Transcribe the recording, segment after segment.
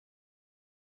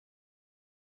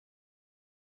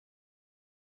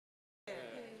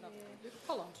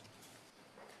Pollard.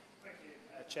 Thank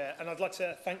you, Chair. And I'd like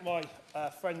to thank my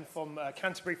friend from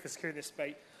Canterbury for securing this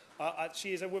debate.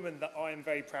 She is a woman that I am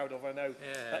very proud of. I know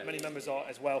that many members are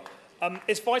as well.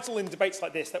 It's vital in debates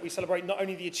like this that we celebrate not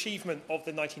only the achievement of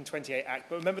the 1928 Act,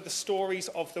 but remember the stories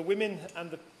of the women and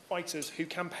the fighters who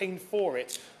campaigned for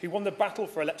it, who won the battle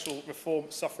for electoral reform,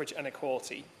 suffrage and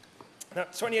equality. Now,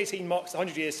 2018 marks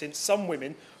 100 years since some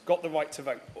women got the right to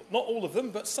vote. Not all of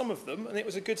them, but some of them, and it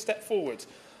was a good step forward.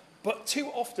 But too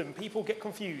often, people get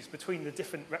confused between the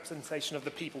different representation of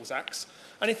the People's Acts.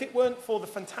 And if it weren't for the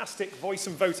fantastic Voice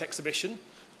and Vote exhibition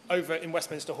over in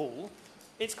Westminster Hall,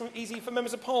 it's easy for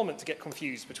members of Parliament to get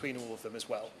confused between all of them as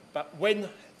well. But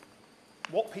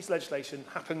what piece of legislation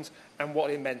happened and what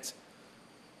it meant.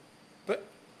 But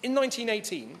in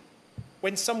 1918,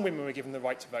 when some women were given the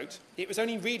right to vote, it was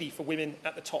only really for women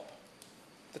at the top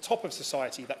of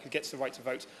society that could get to the right to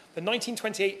vote. The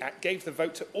 1928 Act gave the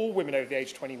vote to all women over the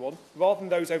age of 21, rather than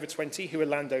those over 20 who were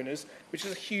landowners, which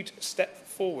is a huge step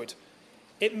forward.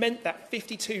 It meant that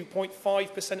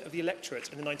 52.5% of the electorate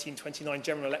in the 1929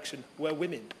 general election were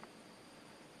women.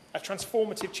 A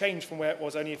transformative change from where it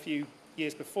was only a few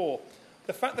years before.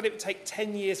 The fact that it would take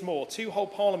 10 years more, 2 whole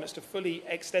parliaments to fully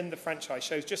extend the franchise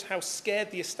shows just how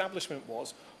scared the establishment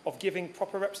was of giving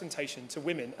proper representation to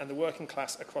women and the working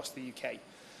class across the UK.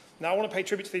 Now, I want to pay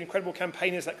tribute to the incredible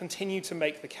campaigners that continue to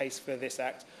make the case for this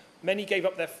act. Many gave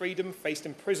up their freedom, faced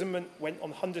imprisonment, went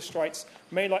on hunger strikes.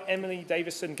 Many, like Emily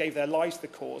Davison, gave their lives to the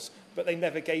cause, but they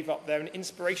never gave up. They're an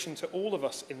inspiration to all of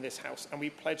us in this House, and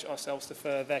we pledge ourselves to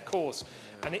further their cause.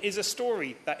 And it is a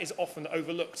story that is often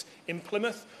overlooked. In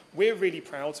Plymouth, we're really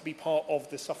proud to be part of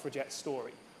the suffragette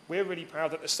story. We're really proud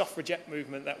that the suffragette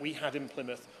movement that we had in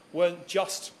Plymouth weren't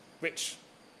just rich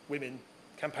women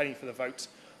campaigning for the vote.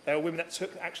 They were women that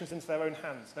took actions into their own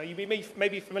hands. Now, you may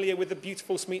be familiar with the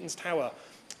beautiful Smeaton's Tower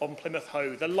on Plymouth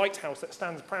Hoe, the lighthouse that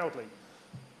stands proudly.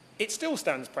 It still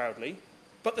stands proudly,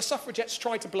 but the suffragettes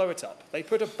tried to blow it up. They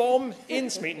put a bomb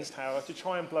in Smeaton's Tower to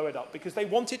try and blow it up because they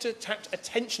wanted to attract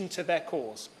attention to their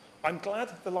cause. I'm glad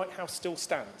the lighthouse still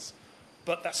stands,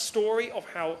 but that story of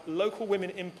how local women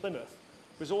in Plymouth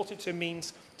resorted to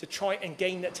means to try and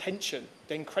gain attention,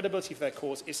 gain credibility for their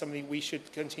cause, is something we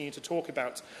should continue to talk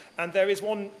about. And there is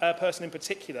one person in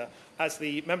particular, as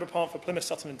the Member of Parliament for Plymouth,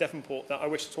 Sutton and Devonport, that I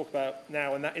wish to talk about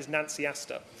now, and that is Nancy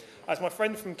Astor. As my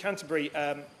friend from Canterbury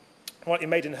rightly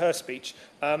made in her speech,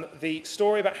 the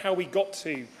story about how we got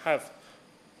to have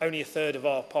only a third of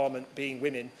our Parliament being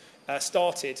women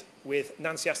started with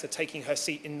Nancy Astor taking her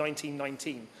seat in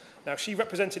 1919. Now, she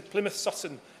represented Plymouth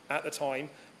Sutton at the time,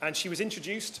 and she was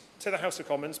introduced to the House of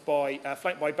Commons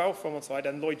flanked by Balfour on one side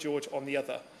and Lloyd George on the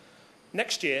other.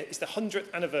 Next year is the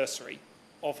 100th anniversary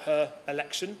of her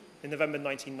election in November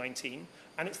 1919,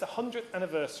 and it's the 100th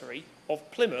anniversary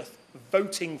of Plymouth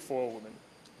voting for a woman.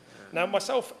 Now,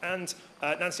 myself and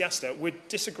Nancy Astor would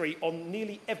disagree on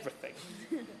nearly everything.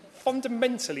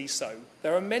 Fundamentally so.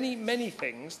 There are many, many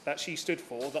things that she stood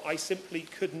for that I simply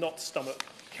could not stomach,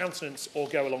 countenance or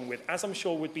go along with, as I'm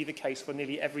sure would be the case for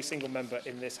nearly every single member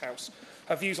in this House.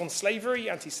 Her views on slavery,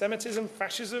 anti-Semitism,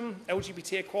 fascism,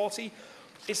 LGBT equality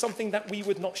is something that we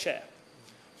would not share.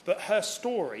 But her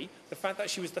story, the fact that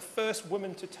she was the first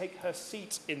woman to take her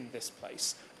seat in this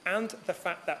place, and the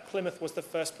fact that Plymouth was the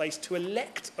first place to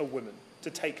elect a woman to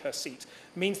take her seat,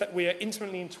 means that we are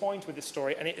intimately entwined with this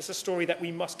story, and it is a story that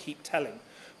we must keep telling.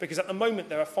 Because at the moment,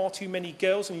 there are far too many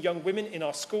girls and young women in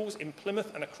our schools in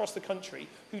Plymouth and across the country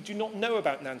who do not know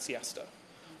about Nancy Astor.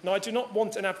 Now, I do not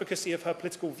want an advocacy of her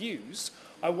political views.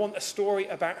 I want a story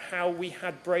about how we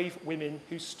had brave women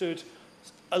who stood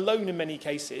alone in many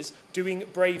cases, doing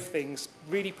brave things,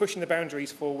 really pushing the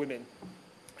boundaries for women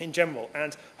in general.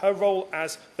 And her role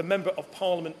as the Member of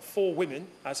Parliament for Women,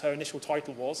 as her initial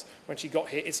title was when she got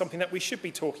here, is something that we should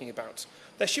be talking about.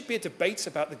 There should be a debate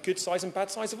about the good sides and bad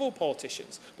sides of all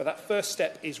politicians, but that first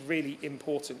step is really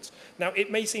important. Now,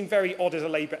 it may seem very odd as a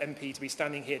Labour MP to be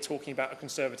standing here talking about a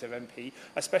Conservative MP,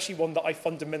 especially one that I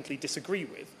fundamentally disagree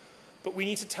with, but we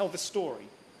need to tell the story.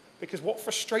 Because what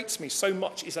frustrates me so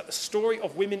much is that the story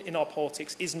of women in our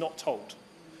politics is not told.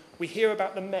 We hear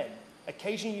about the men.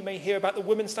 Occasionally you may hear about the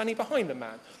woman standing behind the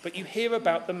man, but you hear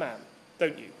about the man,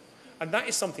 don't you? And that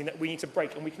is something that we need to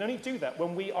break, and we can only do that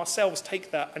when we ourselves take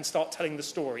that and start telling the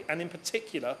story, and in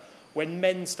particular, when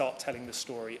men start telling the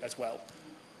story as well.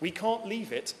 We can't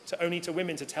leave it only to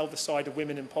women to tell the side of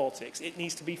women in politics. It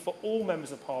needs to be for all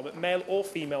members of Parliament, male or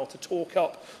female, to talk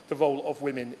up the role of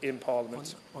women in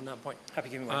Parliament. On that point, happy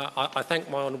giving way. I thank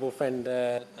my honourable friend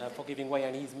for giving way,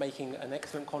 and he's making an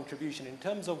excellent contribution. In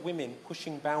terms of women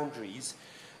pushing boundaries,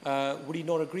 would he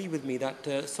not agree with me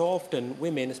that so often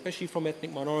women, especially from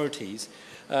ethnic minorities,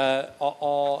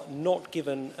 are not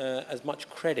given as much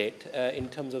credit in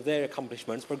terms of their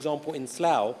accomplishments? For example, in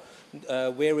Slough,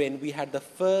 wherein we had the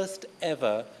first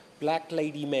ever black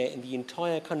lady mayor in the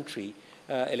entire country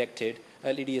elected,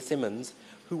 Lydia Simmons,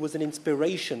 who was an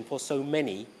inspiration for so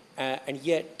many, and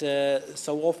yet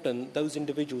so often those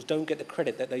individuals don't get the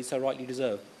credit that they so rightly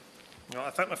deserve. I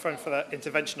thank my friend for that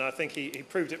intervention. I think he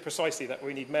proved it precisely that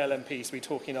we need male MPs to be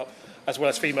talking up as well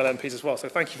as female MPs as well. So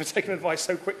thank you for taking advice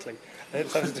so quickly in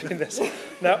terms of doing this.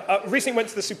 Now, recently went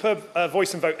to the superb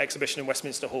Voice and Vote exhibition in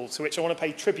Westminster Hall, to which I want to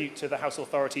pay tribute to the House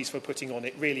authorities for putting on.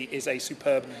 It really is a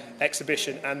superb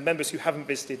exhibition, and members who haven't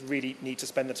visited really need to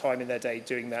spend the time in their day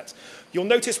doing that. You'll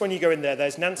notice when you go in there,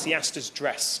 there's Nancy Astor's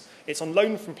dress. It's on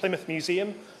loan from Plymouth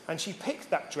Museum, and she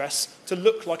picked that dress to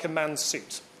look like a man's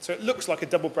suit. So it looks like a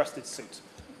double-breasted suit.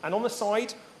 And on the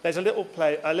side, there's a little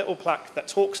plaque that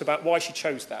talks about why she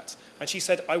chose that. And she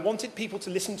said, I wanted people to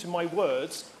listen to my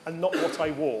words and not what I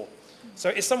wore. So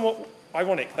it's somewhat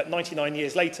ironic that 99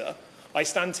 years later, I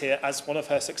stand here as one of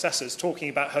her successors talking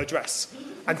about her dress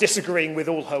and disagreeing with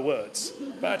all her words.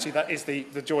 But actually, that is the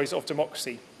joys of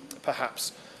democracy,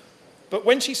 perhaps. But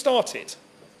when she started,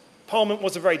 Parliament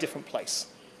was a very different place.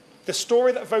 The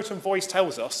story that Vote and Voice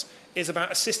tells us is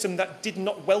about a system that did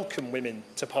not welcome women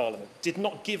to Parliament, did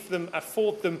not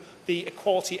afford them the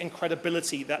equality and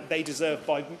credibility that they deserve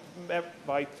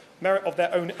by merit of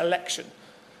their own election.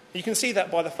 You can see that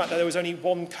by the fact that there was only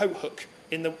one coat hook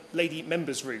in the lady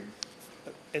members' room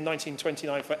in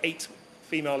 1929 for 8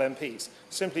 female MPs.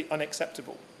 Simply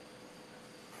unacceptable.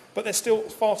 But there's still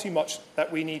far too much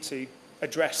that we need to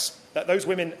address, that those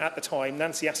women at the time,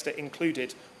 Nancy Astor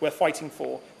included, were fighting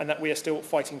for, and that we are still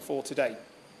fighting for today.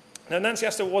 Now, Nancy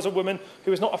Astor was a woman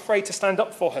who was not afraid to stand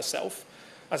up for herself.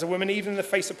 As a woman, even in the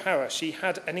face of power, she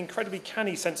had an incredibly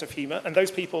canny sense of humour, and those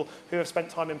people who have spent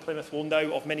time in Plymouth will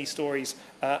know of many stories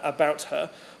about her.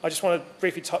 I just want to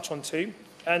briefly touch on 2,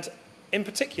 and in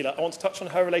particular, I want to touch on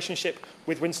her relationship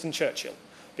with Winston Churchill,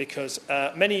 because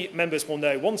many members will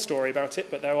know one story about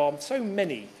it, but there are so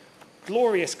many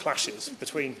glorious clashes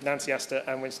between Nancy Astor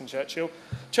and Winston Churchill.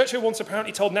 Churchill once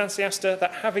apparently told Nancy Astor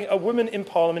that having a woman in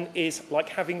Parliament is like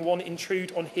having one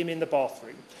intrude on him in the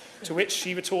bathroom, to which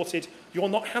she retorted, "You're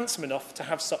not handsome enough to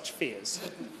have such fears."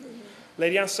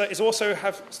 Lady Astor is also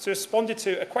responded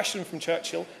to a question from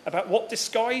Churchill about what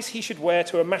disguise he should wear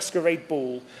to a masquerade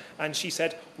ball, and she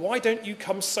said, "Why don't you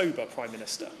come sober, Prime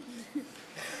Minister?"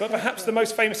 But perhaps the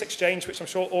most famous exchange, which I'm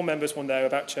sure all members will know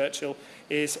about Churchill,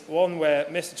 is one where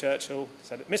Mr. Churchill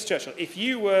said, "Mr. Churchill, if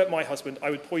you were my husband, I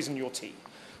would poison your tea."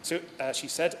 So, she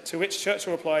said, to which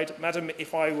Churchill replied, "Madam,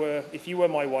 if you were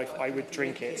my wife, I would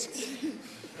drink it."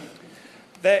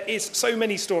 There is so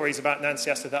many stories about Nancy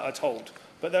Astor that are told,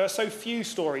 but there are so few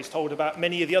stories told about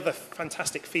many of the other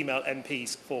fantastic female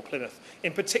MPs for Plymouth.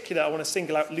 In particular, I want to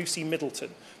single out Lucy Middleton,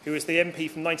 who was the MP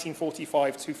from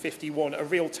 1945 to 51, a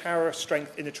real tower of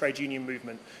strength in the trade union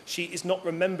movement. She is not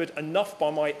remembered enough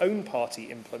by my own party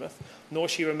in Plymouth, nor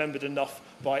is she remembered enough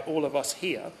by all of us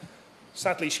here.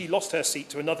 Sadly, she lost her seat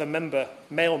to another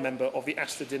male member of the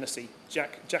Astor dynasty,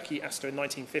 Jackie Astor, in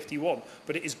 1951.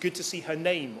 But it is good to see her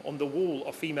name on the wall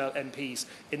of female MPs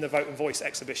in the Vote and Voice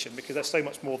exhibition, because there's so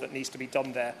much more that needs to be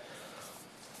done there.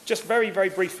 Just very, very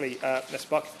briefly, Ms.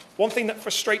 Buck, one thing that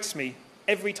frustrates me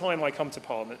every time I come to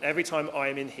Parliament, every time I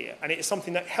am in here, and it is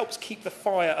something that helps keep the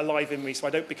fire alive in me so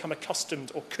I don't become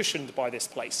accustomed or cushioned by this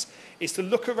place, is to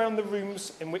look around the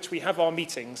rooms in which we have our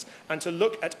meetings and to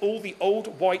look at all the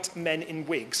old white men in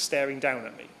wigs staring down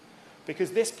at me.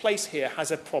 Because this place here has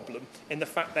a problem in the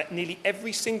fact that nearly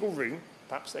every single room,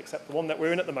 perhaps except the one that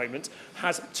we're in at the moment,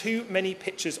 has too many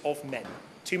pictures of men,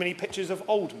 too many pictures of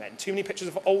old men, too many pictures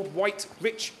of old white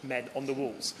rich men on the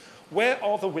walls. Where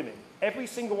are the women? Every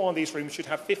single one of these rooms should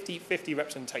have 50-50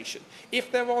 representation.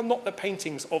 If there are not the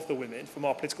paintings of the women from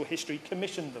our political history,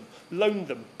 commission them, loan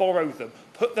them, borrow them,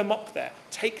 put them up there,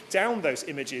 take down those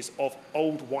images of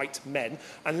old white men,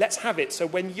 and let's have it so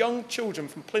when young children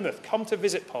from Plymouth come to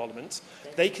visit Parliament,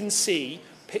 they can see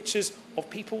pictures of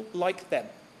people like them.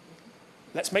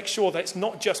 Let's make sure that it's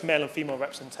not just male and female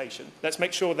representation. Let's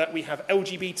make sure that we have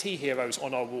LGBT heroes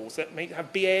on our walls, that we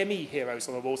have BAME heroes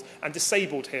on our walls, and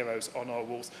disabled heroes on our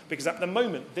walls. Because at the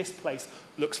moment, this place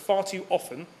looks far too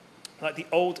often like the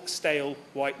old, stale,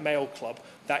 white male club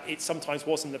that it sometimes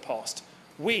was in the past.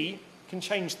 We can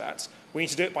change that, We need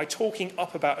to do it by talking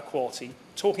up about equality,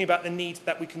 talking about the need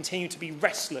that we continue to be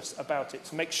restless about it,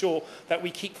 to make sure that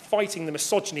we keep fighting the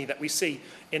misogyny that we see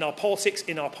in our politics,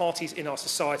 in our parties, in our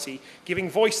society, giving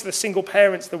voice to the single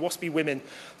parents, the WASPy women,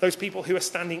 those people who are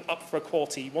standing up for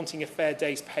equality, wanting a fair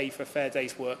day's pay for a fair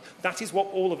day's work. That is what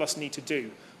all of us need to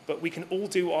do. But we can all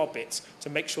do our bits to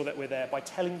make sure that we're there by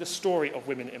telling the story of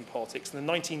women in politics. And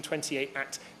the 1928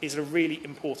 Act is a really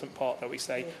important part that we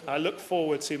say. I look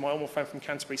forward to my honourable friend from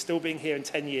Canterbury still being here in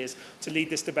 10 years to lead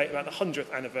this debate about the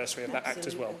 100th anniversary of that Act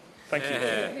as well. Thank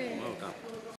you. Well done.